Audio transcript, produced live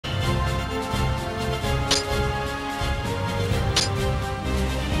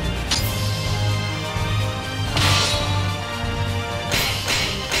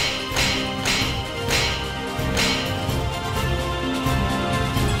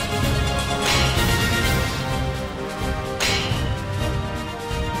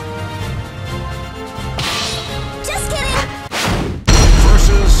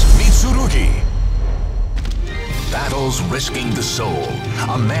Risking the soul,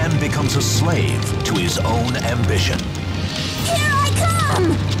 a man becomes a slave to his own ambition. Here I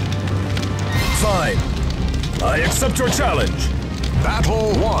come! Fine. I accept your challenge.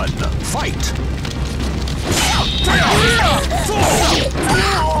 Battle 1. Fight!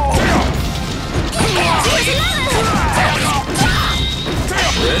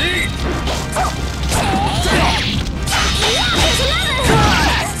 Ready?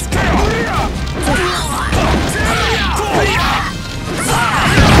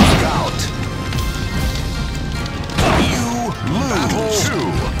 Out. You lose. Battle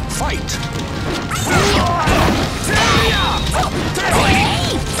 2. Fight!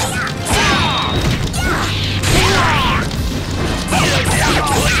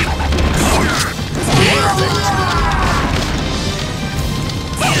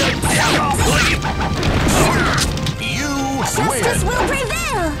 Justice will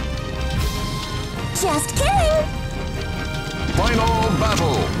prevail! Just kidding! Final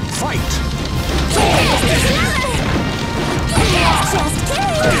battle. Fight! There's another! Just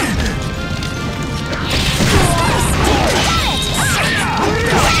kidding!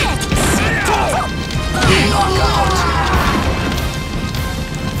 Knockout!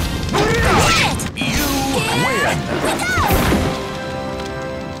 You win!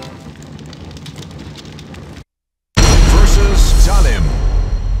 Versus Salim.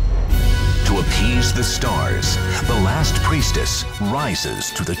 To appease the stars, the last priestess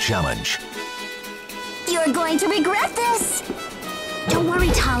rises to the challenge. You're going to regret this! Don't worry,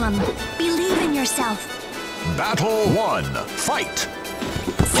 Talim. Believe in yourself. Battle 1. Fight!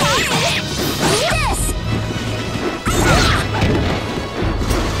 This!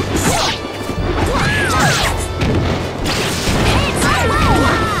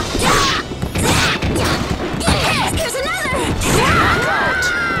 Here's another! Knockout!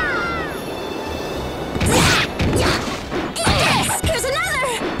 Here's another!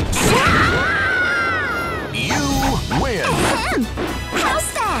 You win! Ahem. How's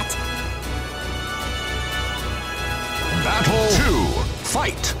that? Battle 2.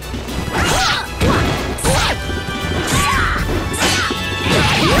 Fight!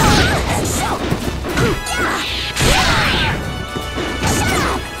 You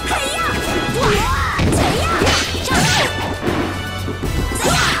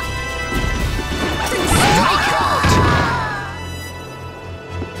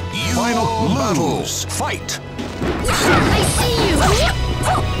lose. Fight! I see you!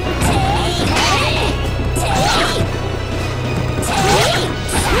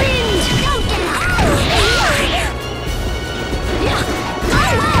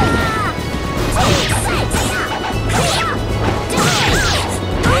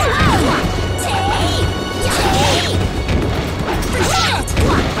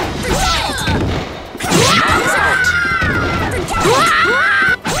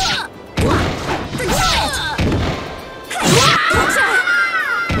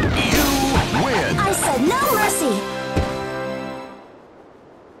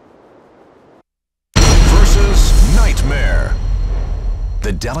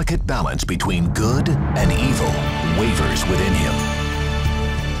 The delicate balance between good and evil wavers within him.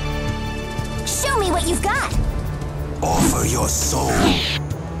 Show me what you've got! Offer your soul.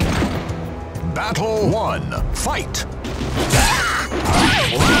 Battle 1. Fight!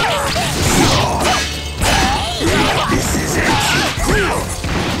 This is it!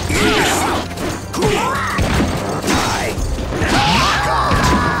 Knockout!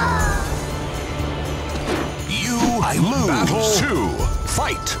 You lose! Battle 2.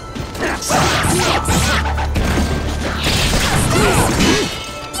 Fight!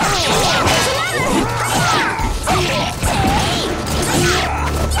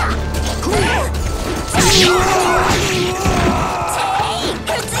 You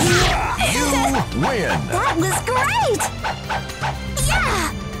win! That was great!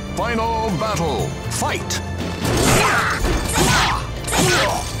 Yeah! Final battle. Fight!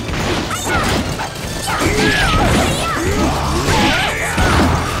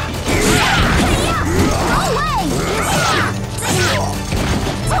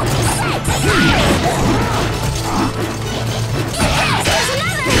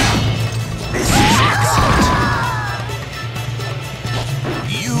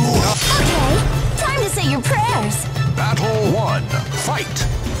 Okay, time to say your prayers. Battle 1. Fight!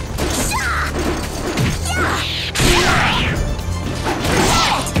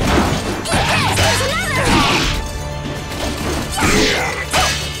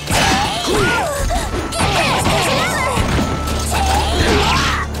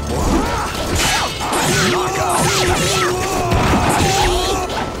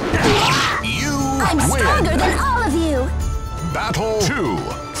 I'm stronger than all of you! 2,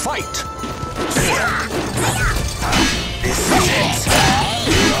 fight! This is it!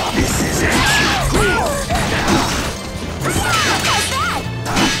 This is it!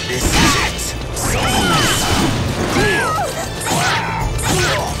 This is it!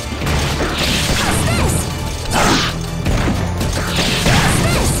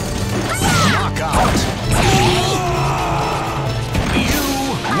 Knockout! You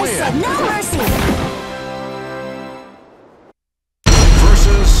win! No mercy!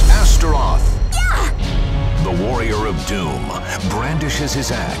 Versus Astaroth. The warrior of doom brandishes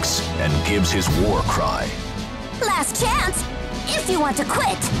his axe and gives his war cry. Last chance, if you want to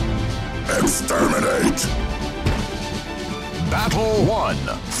quit. Exterminate! Battle 1,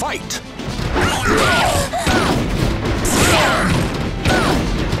 fight!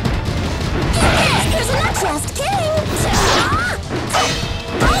 Here's an just king.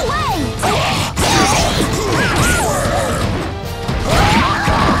 Go away.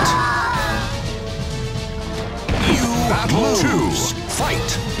 You battle 2, fight!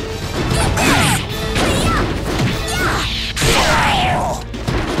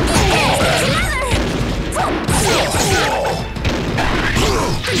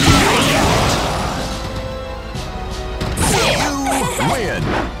 You win!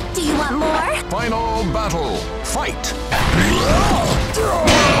 Do you want more? Final battle, fight!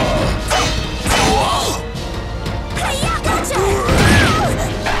 Gotcha!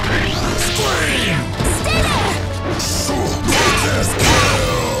 Scream! Stay there! Take this kill!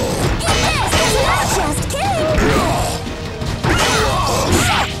 Not just king!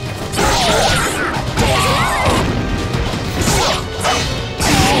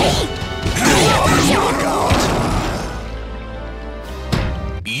 Knockout!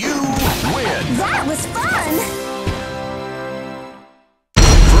 You win! That was fun!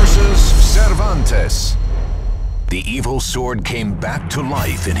 Versus Cervantes. The evil sword came back to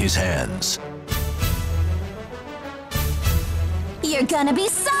life in his hands. You're gonna be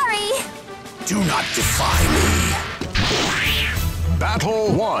sorry! Do not defy me!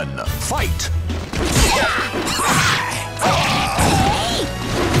 Battle 1, fight!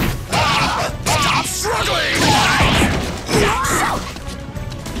 Stop struggling!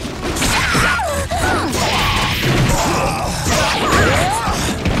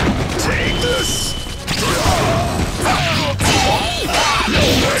 Take this!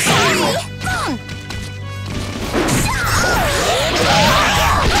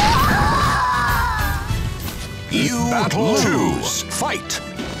 You battle 2, fight!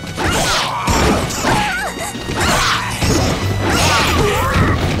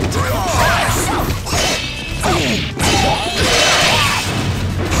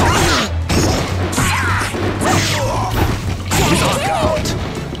 Knockout!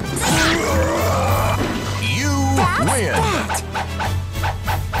 You win!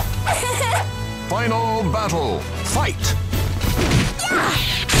 Final battle, fight!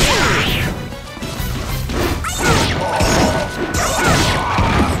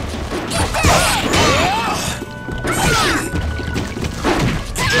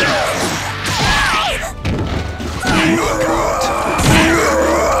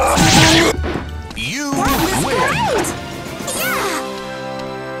 You win!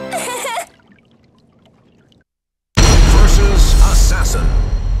 Versus Assassin.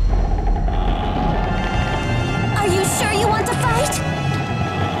 Are you sure you want to fight?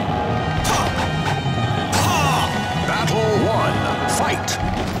 Battle 1, fight!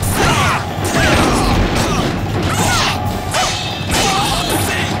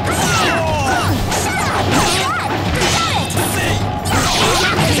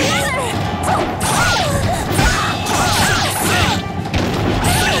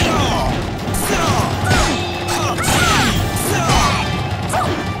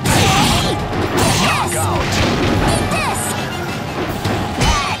 Knockout!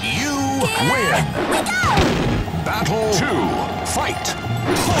 You win! Battle 2, fight!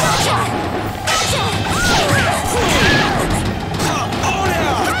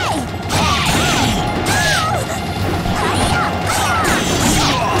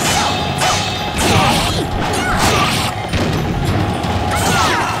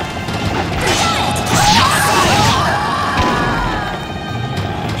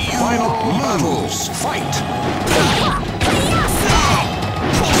 Final battles, fight!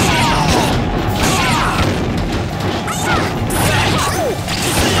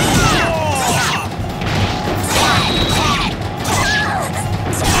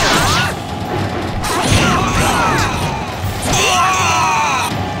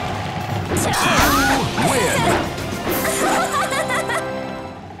 Win!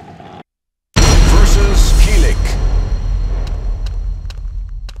 Versus Kilik.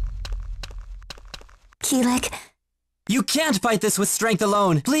 Kilik. You can't fight this with strength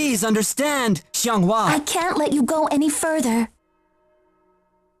alone. Please understand, Xianghua. I can't let you go any further.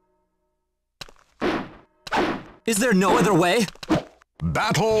 Is there no other way?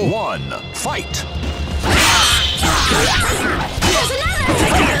 Battle 1. Fight! There's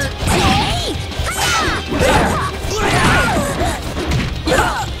another!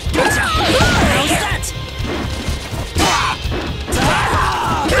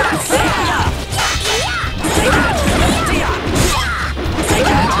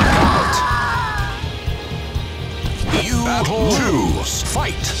 Battle 2.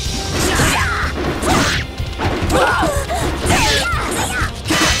 Fight!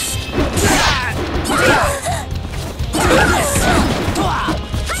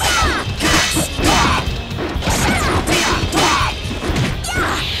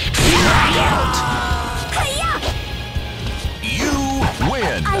 You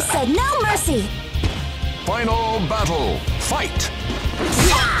win! I said no mercy! Final battle. Fight!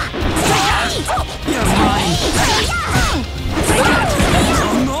 You're mine.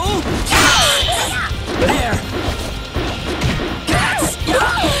 No. There.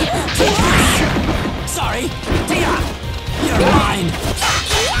 Sorry. You're mine.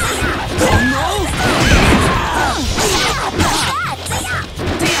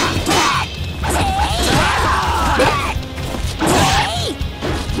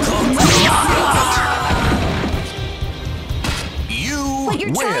 What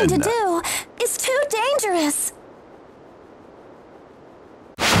you're trying to do is too dangerous.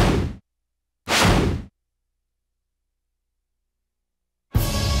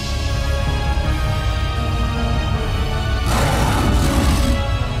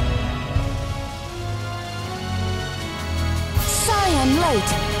 Sorry I'm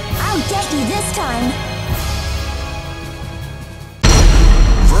late. I'll get you this time.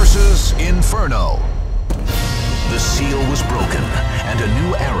 Versus Inferno. The seal was broken, and a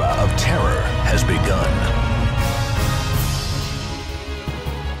new era of terror has begun.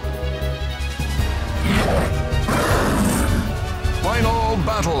 Final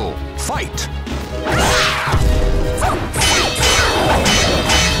battle. Fight!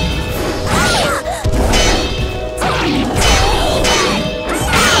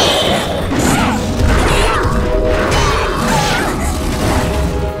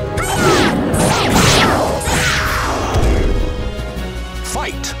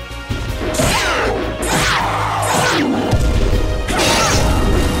 Fight!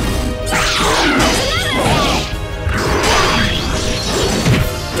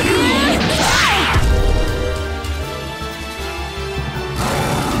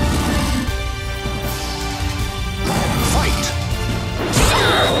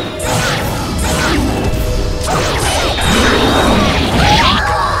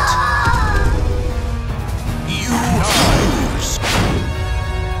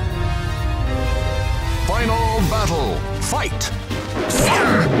 Final battle. Fight!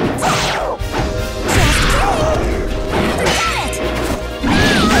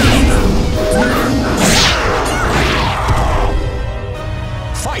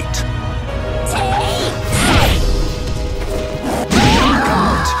 Fight!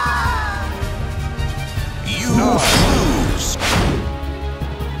 Knockout! You lose!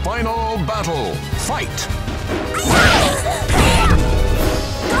 Final battle. Fight!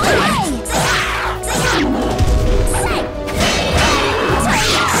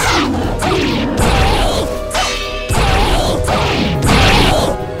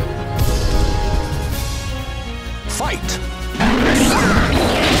 Fight!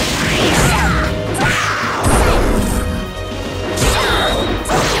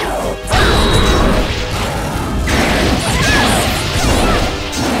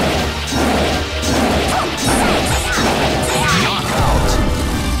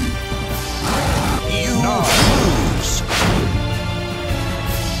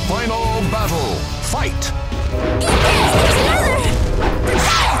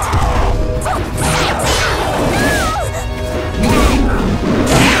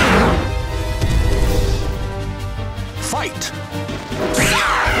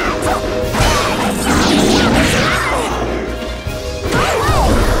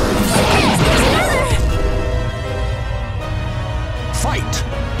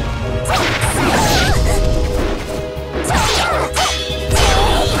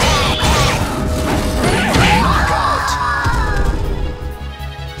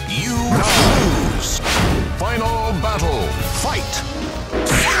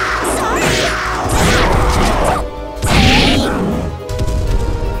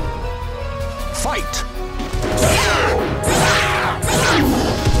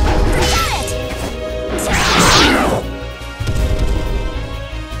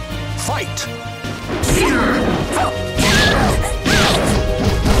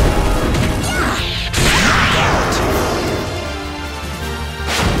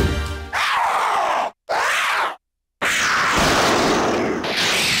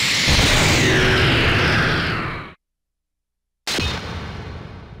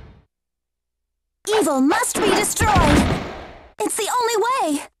 evil must be destroyed. It's the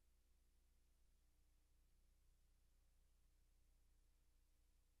only way.